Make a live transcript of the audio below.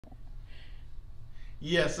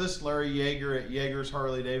Yes, this is Larry Yeager at Yeager's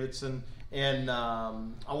Harley Davidson, and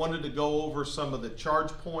I wanted to go over some of the charge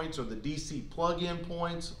points or the DC plug-in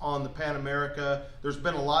points on the Pan-America. There's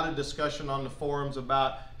been a lot of discussion on the forums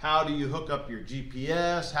about how do you hook up your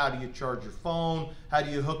GPS, how do you charge your phone, how do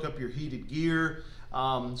you hook up your heated gear.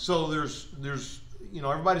 So there's you know,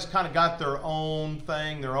 everybody's kind of got their own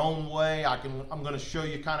thing, their own way. I'm going to show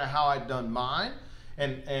you kind of how I've done mine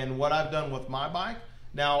and what I've done with my bike.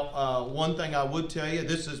 Now, one thing I would tell you,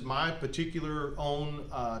 this is my particular own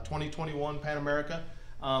 2021 Pan-America.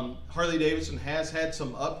 Harley Davidson has had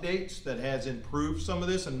some updates that has improved some of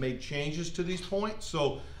this and made changes to these points.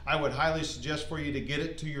 So I would highly suggest for you to get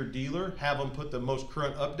it to your dealer, have them put the most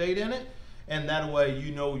current update in it, and that way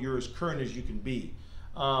you know you're as current as you can be.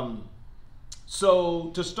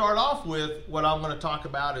 So to start off with, what I'm going to talk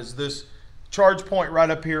about is this charge point right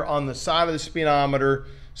up here on the side of the speedometer.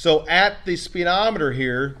 So at the speedometer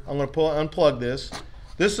here, I'm going to unplug this.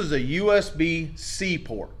 This is a USB-C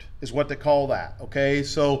port, is what they call that. Okay,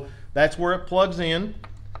 so that's where it plugs in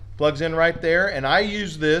right there. And I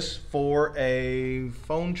use this for a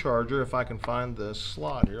phone charger. If I can find the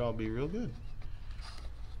slot here, I'll be real good.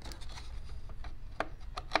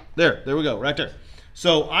 There we go, right there.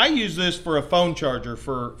 So I use this for a phone charger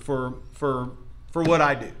for what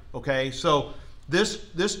I do. Okay, so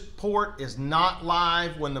this port is not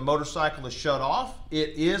live when the motorcycle is shut off. It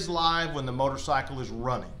is live when the motorcycle is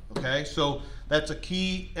running. Okay, so that's a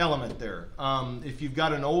key element there. If you've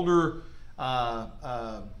got an older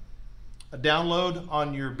a download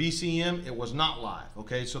on your BCM, it was not live.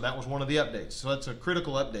 Okay, so that was one of the updates. So that's a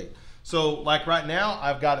critical update. So like right now,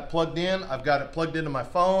 I've got it plugged in. I've got it plugged into my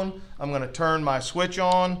phone. I'm going to turn my switch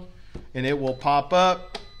on and it will pop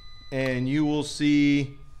up and you will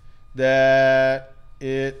see that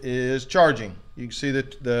it is charging. You can see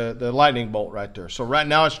the lightning bolt right there. So right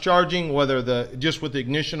now it's charging, whether just with the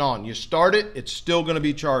ignition on. You start it, it's still going to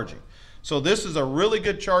be charging. So this is a really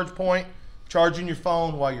good charge point, charging your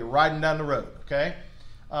phone while you're riding down the road. Okay.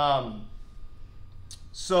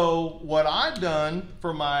 So what I've done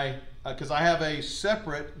for my because I have a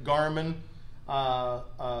separate Garmin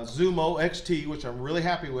Zumo XT, which I'm really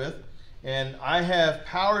happy with, and I have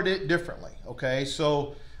powered it differently. Okay,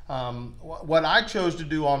 so what I chose to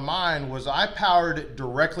do on mine was I powered it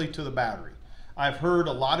directly to the battery. I've heard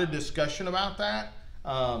a lot of discussion about that.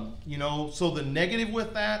 You know, so the negative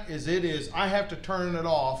with that is I have to turn it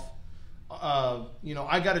off. You know,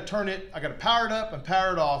 I got to power it up and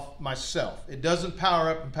power it off myself. It doesn't power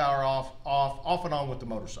up and power off and on with the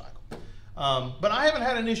motorcycle. But I haven't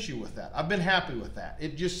had an issue with that. I've been happy with that.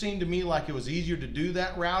 It just seemed to me like it was easier to do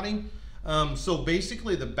that routing. So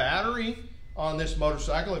basically the battery on this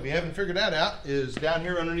motorcycle, if you haven't figured that out, is down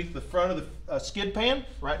here underneath the front of the skid pan,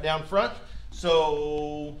 right down front.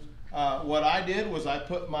 So what I did was I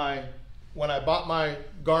put when I bought my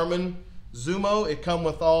Garmin Zumo, it come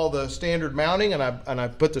with all the standard mounting, and I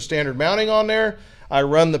put the standard mounting on there. I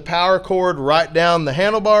run the power cord right down the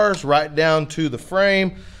handlebars, right down to the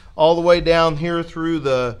frame, all the way down here through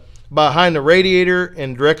behind the radiator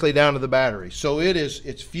and directly down to the battery. So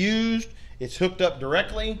it's fused, it's hooked up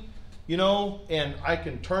directly, you know, and I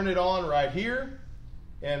can turn it on right here,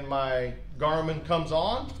 and my Garmin comes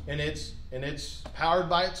on, and it's powered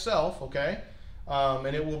by itself. Okay.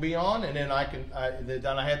 And it will be on, and then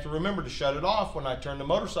then I have to remember to shut it off when I turn the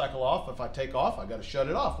motorcycle off. If I take off, I got to shut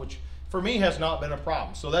it off, which for me has not been a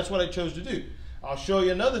problem. So that's what I chose to do. I'll show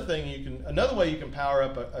you another thing. Another way you can power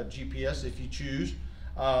up a GPS if you choose.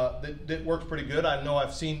 That works pretty good. I know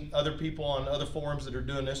I've seen other people on other forums that are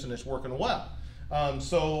doing this, and it's working well.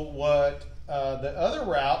 So what the other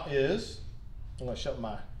route is, I'm going to shut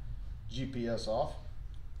my GPS off.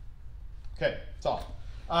 Okay, it's off.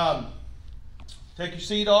 Take your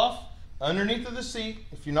seat off. Underneath of the seat,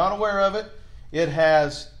 if you're not aware of it, it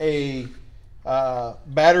has a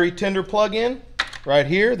battery tender plug-in right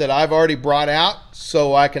here that I've already brought out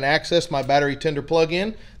so I can access my battery tender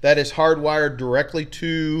plug-in. That is hardwired directly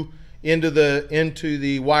into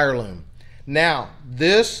the wire loom. Now,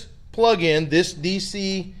 this plug-in, this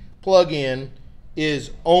DC plug-in,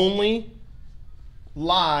 is only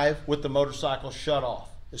live with the motorcycle shut off.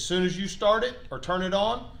 As soon as you start it or turn it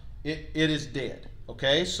on, it is dead.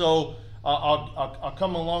 Okay, so I'll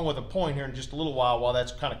come along with a point here in just a little while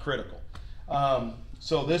that's kind of critical.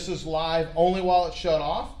 So this is live only while it's shut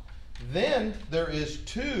off. Then there is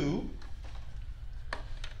two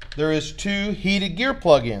heated gear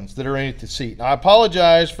plug-ins that are underneath the seat. Now, I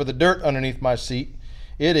apologize for the dirt underneath my seat.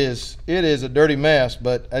 It is a dirty mess,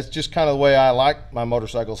 but that's just kind of the way I like my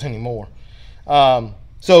motorcycles anymore.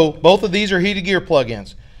 So both of these are heated gear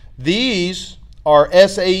plug-ins. These are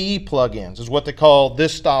SAE plugins, is what they call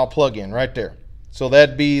this style plug-in right there. So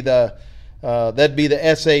that'd be the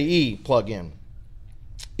SAE plug-in.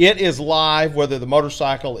 It is live whether the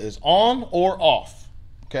motorcycle is on or off.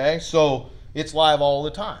 Okay, so it's live all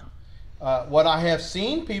the time. What I have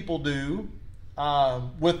seen people do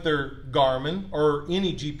with their Garmin or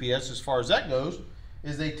any GPS as far as that goes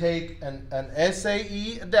is they take an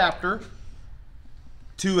SAE adapter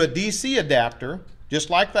to a DC adapter, just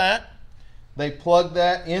like that. They plug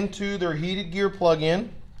that into their heated gear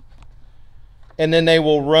plug-in, and then they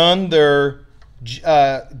will run their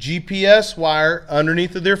GPS wire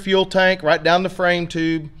underneath of their fuel tank, right down the frame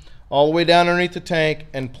tube, all the way down underneath the tank,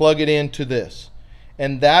 and plug it into this.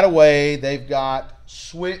 And that way they've got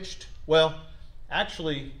switched, well,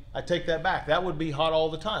 actually, I take that back. That would be hot all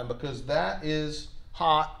the time because that is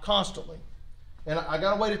hot constantly. And I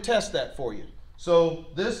got a way to test that for you. So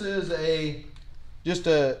this is just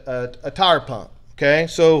a tire pump, okay?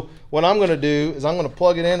 So what I'm gonna do is I'm gonna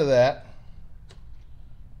plug it into that.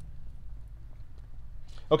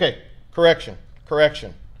 Okay, correction.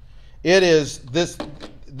 It is this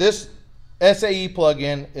SAE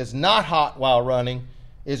plug-in is not hot while running,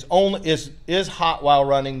 is hot while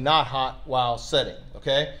running, not hot while setting.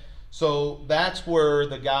 Okay, so that's where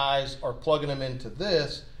the guys are plugging them into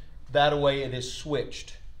this. That way it is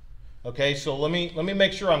switched. Okay, so let me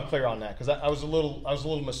make sure I'm clear on that because I was a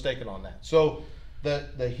little mistaken on that. So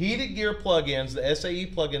the heated gear plug-ins, the SAE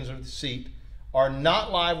plug-ins of the seat, are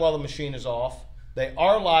not live while the machine is off. They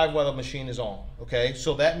are live while the machine is on. Okay,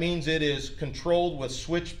 so that means it is controlled with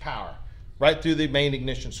switch power right through the main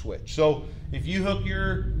ignition switch. So if you hook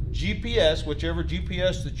your GPS, whichever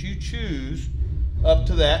GPS that you choose, up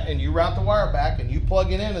to that, and you route the wire back and you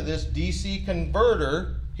plug it into this DC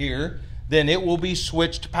converter here, then it will be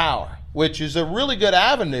switched power, which is a really good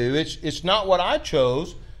avenue. It's not what I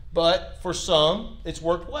chose, but for some, it's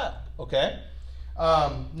worked well. Okay.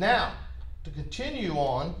 Now, to continue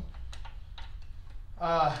on,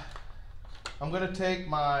 I'm going to take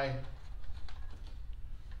my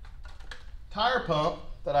tire pump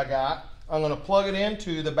that I got. I'm going to plug it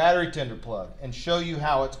into the battery tender plug and show you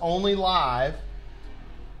how it's only live.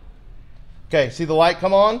 Okay, see the light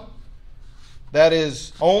come on? That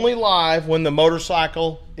is only live when the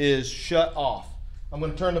motorcycle is shut off. I'm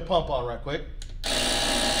going to turn the pump on right quick.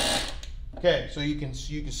 Okay, so you can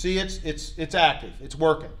see it's active, it's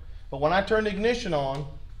working. But when I turn the ignition on,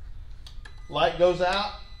 light goes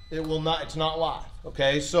out, it's not live.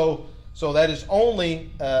 Okay, so that is only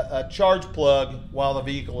a charge plug while the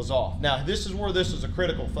vehicle is off. Now this is where this is a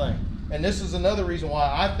critical thing, and this is another reason why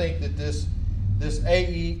I think that this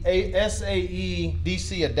SAE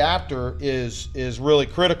DC adapter is really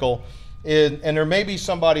critical. And there may be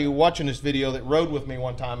somebody watching this video that rode with me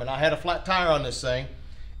one time, and I had a flat tire on this thing,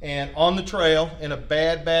 and on the trail in a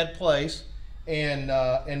bad place. And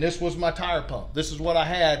this was my tire pump. This is what I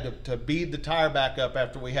had to bead the tire back up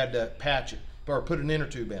after we had to patch it or put an inner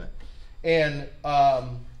tube in it. And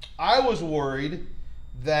I was worried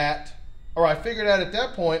that, or I figured out at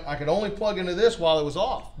that point I could only plug into this while it was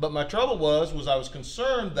off. But my trouble was I was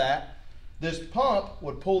concerned that this pump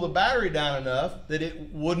would pull the battery down enough that it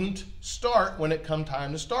wouldn't start when it come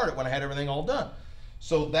time to start it, when I had everything all done.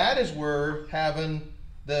 So that is where having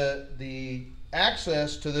the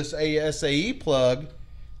access to this SAE plug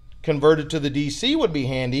converted to the DC would be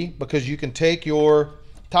handy, because you can take your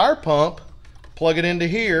tire pump, plug it into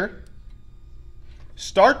here,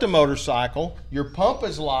 start the motorcycle, your pump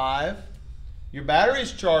is live, your battery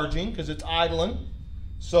is charging because it's idling,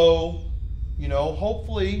 so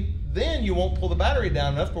hopefully then you won't pull the battery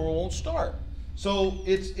down enough or it won't start. So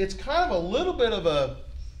it's kind of a little bit of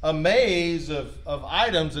a maze of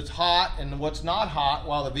items that's hot and what's not hot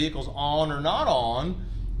while the vehicle's on or not on,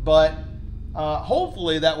 but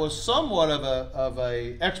hopefully that was somewhat of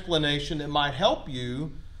a explanation that might help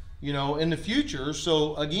you, in the future.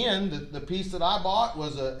 So again, the piece that I bought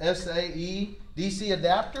was a SAE DC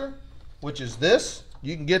adapter, which is this.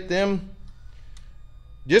 You can get them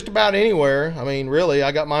just about anywhere. I mean, really,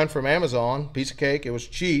 I got mine from Amazon, piece of cake. It was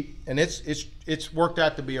cheap, and it's worked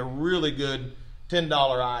out to be a really good $10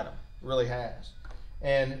 item. It really has.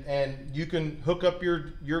 And you can hook up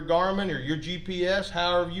your Garmin or your GPS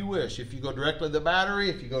however you wish. If you go directly to the battery,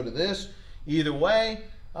 if you go to this, either way,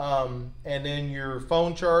 and then your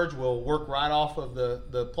phone charge will work right off of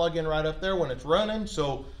the plug-in right up there when it's running.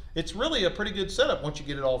 So it's really a pretty good setup once you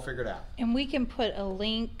get it all figured out. And we can put a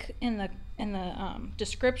link in the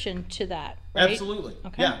description to that, right? Absolutely.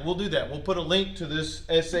 Okay. Yeah, we'll do that. We'll put a link to this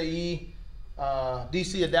SAE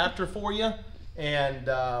DC adapter for you, and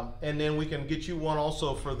then we can get you one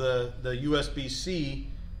also for the USB-C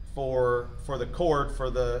for the cord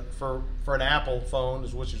for an Apple phone,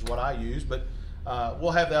 which is what I use. But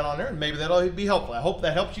we'll have that on there, and maybe that'll be helpful. I hope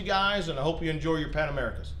that helps you guys, and I hope you enjoy your Pan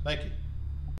Americas. Thank you.